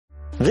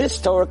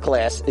This Torah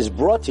class is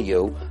brought to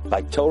you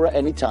by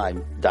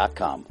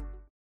TorahAnytime.com.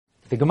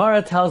 The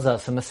Gemara tells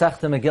us in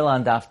Masechta Megillah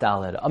on Daf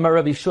Daled, Amar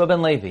Rabbi Shua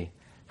ben Levi,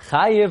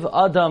 Chayiv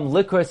Adam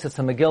likros es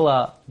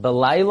Megillah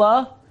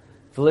b'layla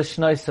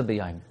v'lishnoisa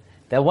b'yayim.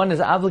 That one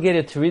is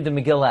obligated to read the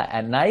Megillah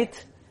at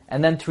night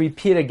and then to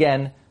repeat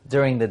again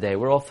during the day.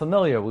 We're all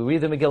familiar. We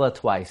read the Megillah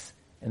twice,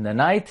 in the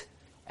night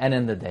and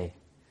in the day.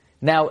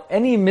 Now,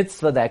 any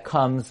mitzvah that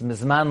comes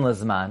mizman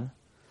lezman,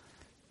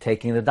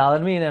 taking the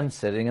Daled Minim,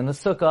 sitting in the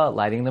sukkah,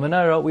 lighting the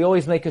menorah, we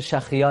always make a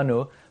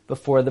shachiyanu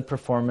before the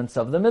performance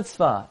of the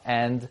mitzvah.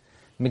 And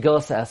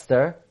Megillah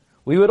Esther,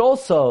 we would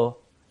also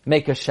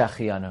make a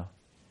shachiyanu.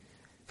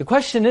 The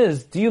question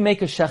is, do you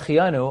make a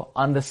shachiyanu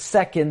on the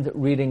second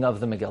reading of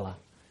the Megillah?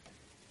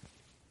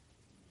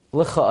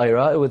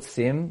 L'cha'ira, it would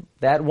seem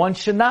that one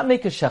should not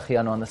make a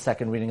shachiyanu on the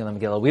second reading of the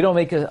Megillah. We don't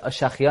make a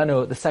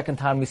shachiyanu the second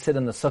time we sit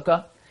in the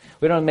sukkah.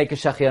 We don't make a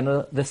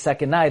shachiyanu the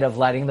second night of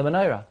lighting the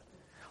menorah.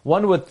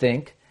 One would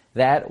think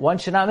that one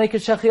should not make a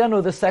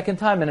shachiyanu the second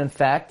time, and in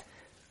fact,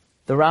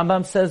 the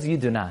Rambam says you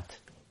do not.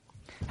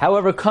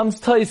 However, comes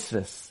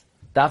Tosfos,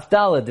 Daf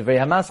Daled, Divrei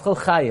Hamaschal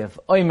Chayev,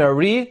 Omer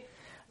Ri,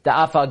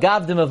 Da'af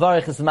Agav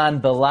D'Mevarich Zman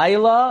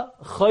B'Layla,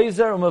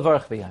 Choyzer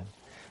U'Mevarich B'Yam.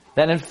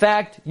 Then in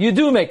fact, you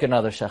do make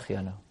another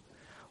shachiyanu.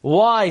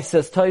 Why,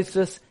 says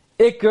Tosfos,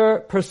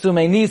 Iker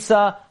Persumei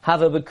Nisa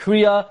Hava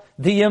B'Kriya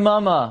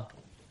D'Yamama.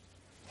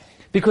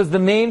 Because the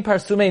main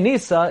Persumei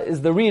Nisa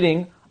is the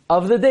reading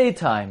of the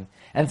daytime.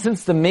 And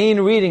since the main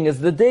reading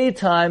is the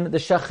daytime, the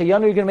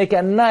shachiyanu you're going to make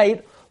at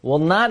night will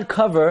not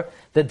cover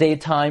the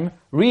daytime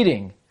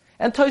reading.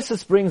 And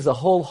Tosfos brings a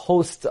whole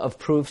host of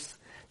proofs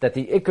that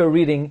the Iker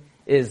reading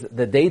is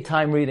the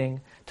daytime reading.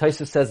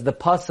 Tosfos says the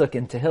pasuk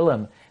in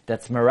Tehillim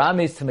that's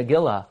Merames to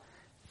Megillah,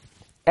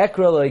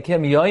 Ekra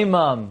loikim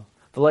yoimam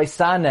v'loi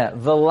saneh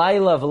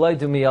v'layla v'loi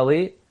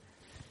dumiyali,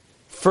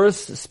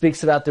 first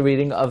speaks about the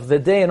reading of the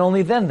day and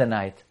only then the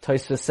night.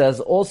 Tosfos says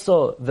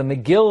also the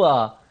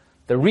Megillah,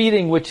 the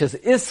reading which is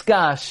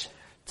iskash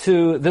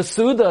to the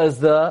Suda, is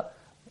the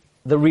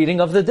reading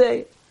of the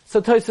day.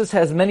 So Tosfos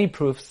has many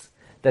proofs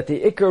that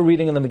the Iker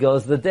reading in the Megillah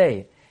is the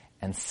day.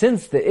 And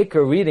since the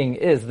Iker reading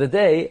is the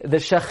day, the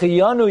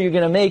shachiyanu you're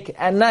going to make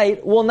at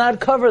night will not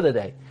cover the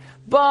day.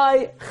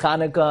 By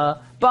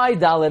Chanukah, by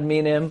Daled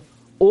Minim,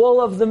 all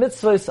of the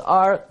mitzvahs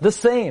are the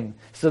same.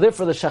 So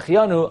therefore the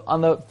shachiyanu on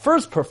the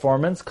first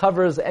performance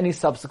covers any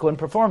subsequent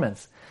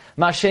performance.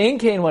 Mashein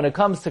Kain, when it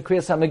comes to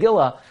Kriyas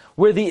HaMegillah,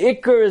 where the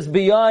Iker is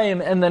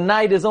b'yayim and the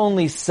night is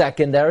only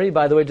secondary.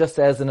 By the way, just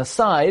as an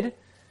aside,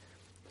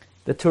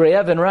 the Turei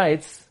Even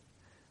writes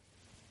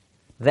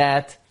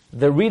that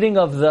the reading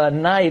of the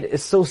night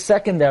is so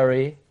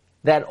secondary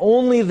that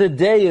only the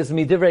day is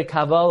midivrei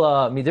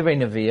Kabbalah, midivrei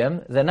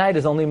Nevi'im. The night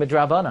is only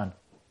midrabanan.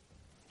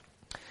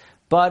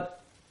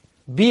 But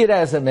be it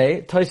as it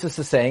may, Tosfos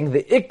is saying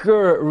the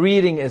Iker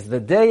reading is the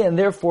day, and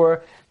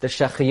therefore the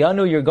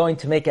shachiyanu you're going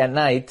to make at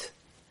night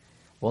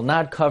will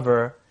not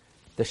cover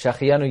the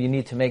shachiyanu you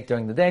need to make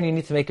during the day, and you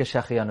need to make a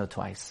shachiyanu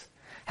twice.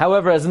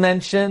 However, as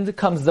mentioned,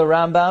 comes the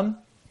Rambam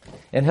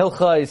in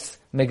Hilchos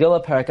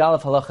Megillah Perek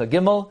Aleph Halacha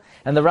Gimel,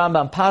 and the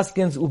Rambam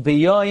paskins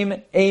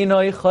ubeyoim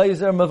einoi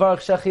chayzer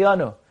mevarach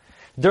shachiyanu.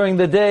 During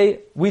the day,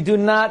 we do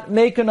not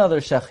make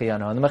another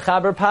shachiyanu, and the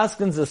Mechaber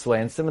paskins this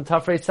way in Siman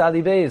Tafrei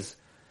Tzadi Beis,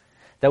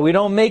 that we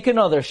don't make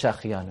another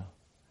shachiyanu.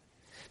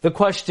 The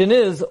question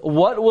is,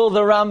 what will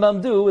the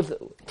Rambam do with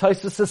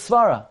Tosfos'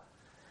 svara?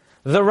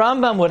 The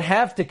Rambam would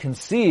have to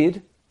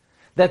concede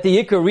that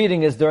the Iker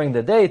reading is during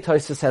the day.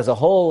 Tosfos has a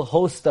whole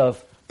host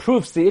of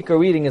proofs the Iker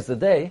reading is the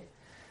day.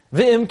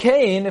 V'im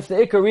kain, if the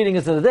Iker reading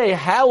is in the day,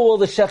 how will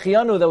the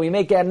shachiyanu that we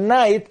make at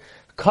night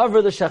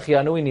cover the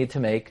shachiyanu we need to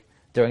make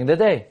during the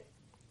day?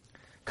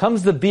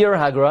 Comes the Bir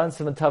Hagra in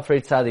Siman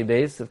Tafrei Tzadi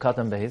Beis of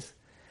Katan Beis,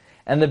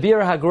 and the Bir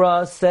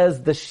Hagra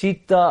says the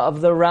Shita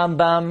of the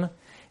Rambam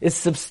is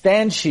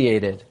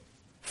substantiated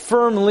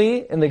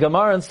firmly in the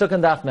Gemara in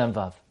Sukkah Daf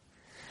Memvav.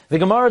 The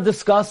Gemara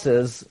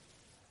discusses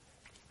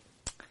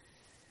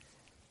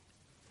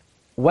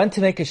when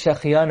to make a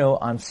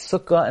shachiyanu on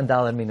sukkah and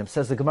daled minim.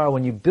 Says the Gemara,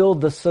 when you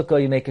build the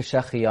sukkah, you make a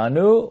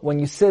shachiyanu. When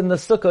you sit in the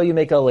sukkah, you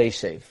make a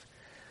leishev.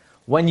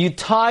 When you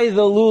tie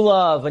the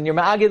lulav, and you're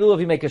ma'agid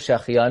lulav, you make a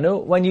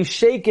shachiyanu. When you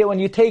shake it, when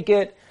you take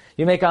it,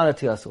 you make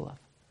anatilas lulav.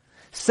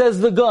 Says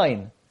the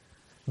Gaon,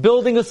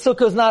 building a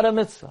sukkah is not a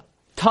mitzvah.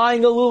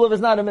 Tying a lulav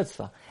is not a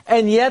mitzvah.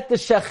 And yet the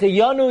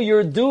shachiyanu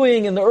you're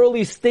doing in the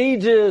early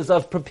stages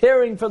of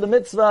preparing for the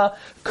mitzvah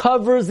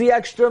covers the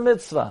extra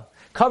mitzvah,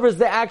 covers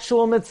the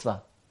actual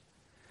mitzvah.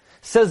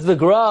 Says the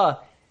Gra,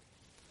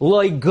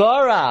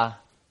 loigara,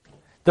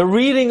 the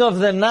reading of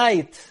the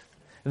night,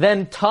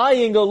 then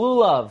tying a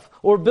lulav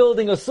or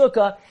building a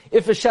sukkah,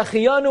 if a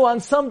shachiyanu on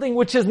something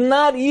which is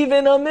not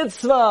even a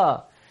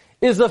mitzvah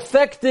is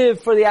effective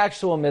for the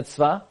actual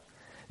mitzvah,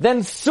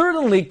 then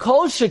certainly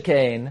kol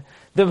shekain,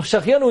 the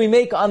shachiyanu we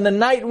make on the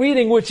night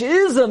reading, which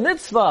is a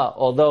mitzvah,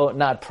 although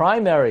not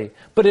primary,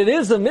 but it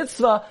is a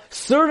mitzvah,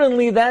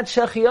 certainly that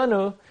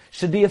shachiyanu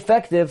should be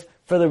effective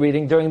for the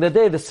reading during the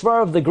day. The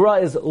svara of the Gra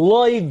is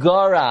loy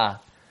gara,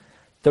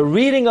 The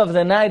reading of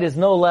the night is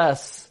no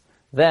less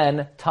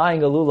than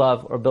tying a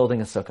lulav or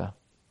building a sukkah.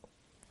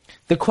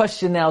 The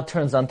question now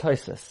turns on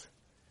Tosfos.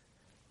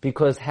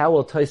 Because how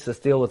will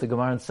Tosfos deal with the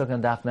Gemara in Sukkah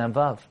and Daf Mem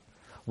Vav?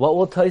 What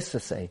will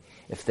Tosfos say?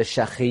 If the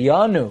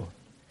shachiyanu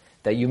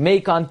that you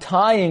make on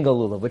tying a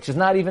lulav, which is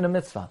not even a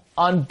mitzvah,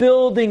 on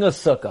building a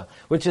sukkah,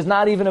 which is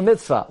not even a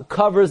mitzvah,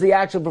 covers the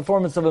actual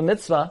performance of a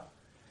mitzvah,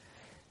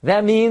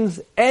 that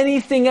means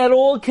anything at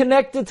all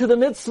connected to the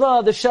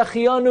mitzvah, the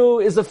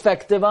shachiyanu is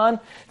effective on,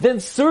 then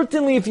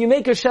certainly if you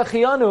make a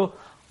shachiyanu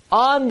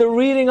on the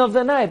reading of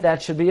the night,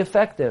 that should be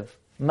effective.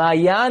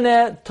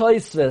 Mayane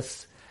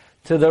Tosfos,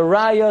 to the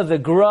Raya, the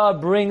Gra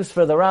brings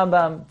for the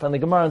Rambam, from the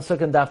Gemara in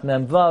Sukkah and Daf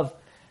Mem Vav,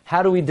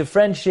 how do we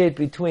differentiate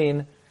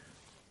between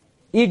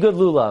Igud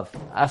Lulav,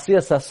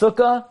 Asiyas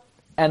HaSukkah,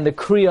 and the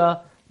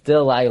Kriya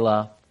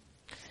Delaila?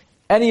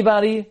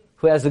 Anybody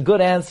who has a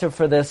good answer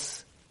for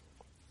this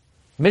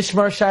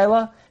Mishmar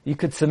Shaila, you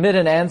could submit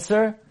an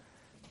answer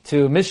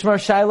to Mishmar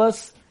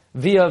Shailas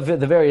via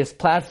the various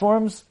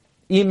platforms,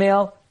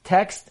 email,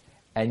 text,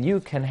 and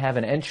you can have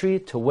an entry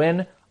to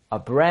win a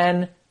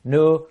brand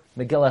new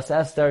Megillas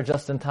Esther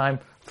just in time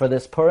for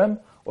this Purim.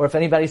 Or if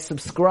anybody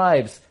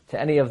subscribes to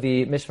any of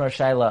the Mishmar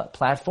Shaila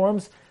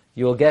platforms,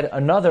 you will get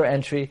another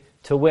entry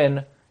to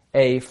win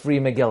a free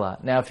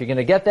Megillah. Now, if you're going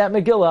to get that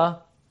Megillah,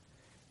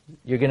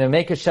 you're going to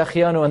make a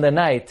Shachiyanu in the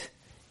night,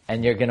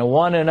 and you're going to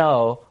want to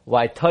know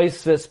why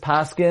Tosfos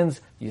paskins,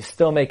 you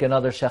still make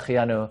another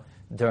Shachiyanu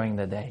during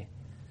the day.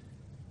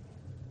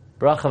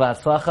 Bracha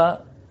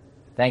v'atzlacha.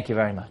 Thank you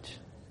very much.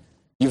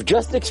 You've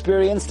just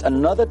experienced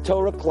another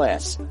Torah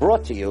class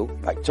brought to you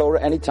by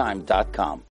TorahAnytime.com.